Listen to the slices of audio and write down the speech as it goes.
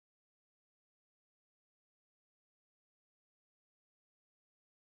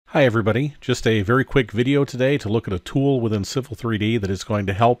Hi everybody, just a very quick video today to look at a tool within Civil 3D that is going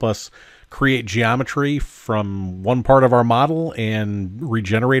to help us create geometry from one part of our model and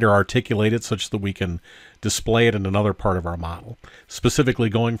regenerate or articulate it such that we can display it in another part of our model, specifically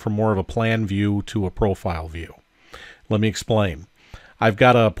going from more of a plan view to a profile view. Let me explain. I've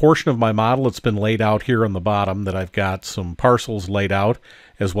got a portion of my model that's been laid out here on the bottom that I've got some parcels laid out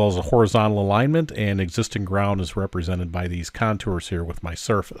as well as a horizontal alignment, and existing ground is represented by these contours here with my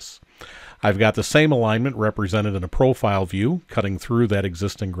surface. I've got the same alignment represented in a profile view cutting through that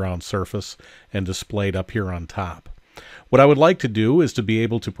existing ground surface and displayed up here on top. What I would like to do is to be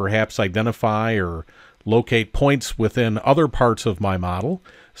able to perhaps identify or locate points within other parts of my model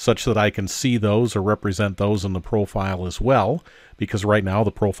such that I can see those or represent those in the profile as well, because right now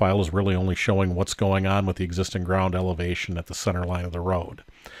the profile is really only showing what's going on with the existing ground elevation at the center line of the road.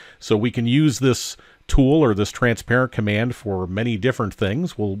 So we can use this tool or this transparent command for many different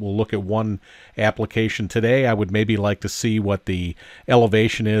things. We'll look at one application today. I would maybe like to see what the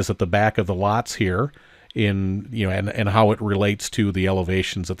elevation is at the back of the lots here and how it relates to the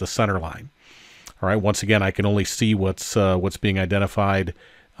elevations at the center line. All right, once again, I can only see what's being identified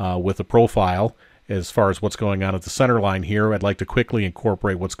with the profile as far as what's going on at the center line here. I'd like to quickly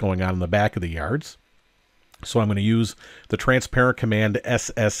incorporate what's going on in the back of the yards. So I'm going to use the transparent command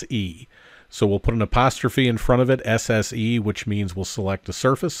SSE. So we'll put an apostrophe in front of it, SSE, which means we'll select a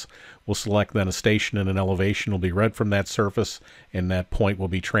surface. We'll select then a station, and an elevation will be read from that surface, and that point will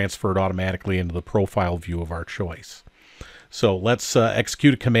be transferred automatically into the profile view of our choice. So let's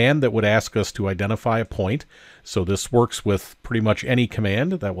execute a command that would ask us to identify a point. So this works with pretty much any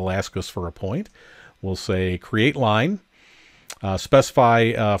command that will ask us for a point. We'll say create line,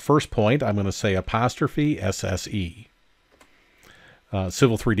 specify first point. I'm going to say apostrophe SSE.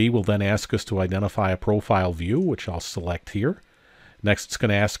 Civil 3D will then ask us to identify a profile view, which I'll select here. Next, it's going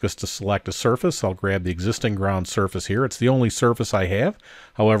to ask us to select a surface. I'll grab the existing ground surface here. It's the only surface I have.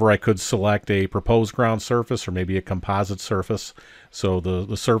 However, I could select a proposed ground surface or maybe a composite surface, so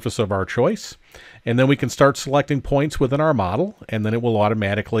the surface of our choice. And then we can start selecting points within our model, and then it will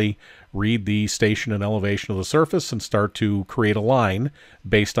automatically read the station and elevation of the surface and start to create a line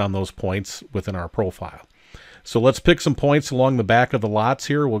based on those points within our profile. So let's pick some points along the back of the lots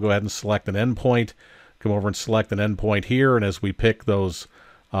here. We'll go ahead and select an endpoint. Come over and select an endpoint here, and as we pick those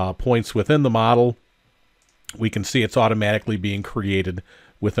points within the model, we can see it's automatically being created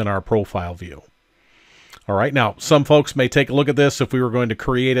within our profile view. All right, now some folks may take a look at this if we were going to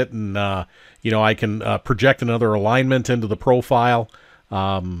create it, and I can project another alignment into the profile.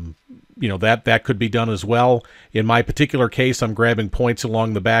 That could be done as well. In my particular case, I'm grabbing points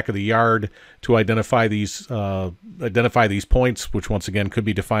along the back of the yard to identify these points, which once again could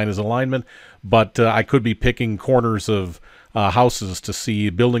be defined as alignment. But I could be picking corners of houses to see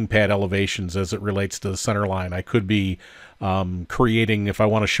building pad elevations as it relates to the center line. I could be creating, if I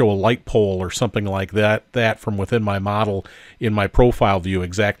want to show a light pole or something like that from within my model in my profile view,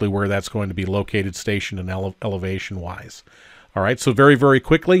 exactly where that's going to be located, station and elevation wise. All right, so very, very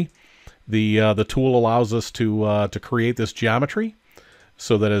quickly, the tool allows us to create this geometry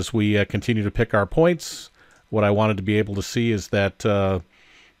so that as we continue to pick our points, what I wanted to be able to see is that,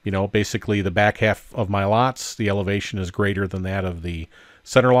 basically the back half of my lots, the elevation is greater than that of the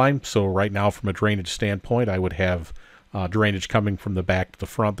center line. So right now, from a drainage standpoint, I would have drainage coming from the back to the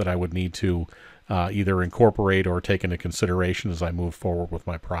front that I would need to either incorporate or take into consideration as I move forward with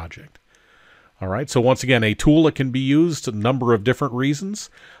my project. All right, so once again, a tool that can be used a number of different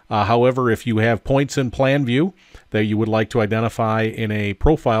reasons. However, if you have points in plan view that you would like to identify in a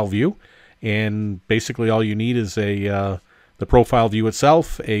profile view, and basically all you need is the profile view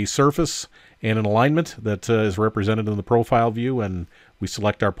itself, a surface, and an alignment that is represented in the profile view, and we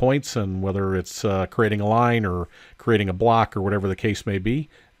select our points, and whether it's creating a line or creating a block or whatever the case may be,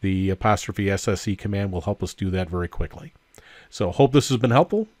 the apostrophe SSE command will help us do that very quickly. So hope this has been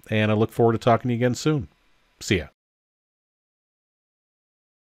helpful, and I look forward to talking to you again soon. See ya.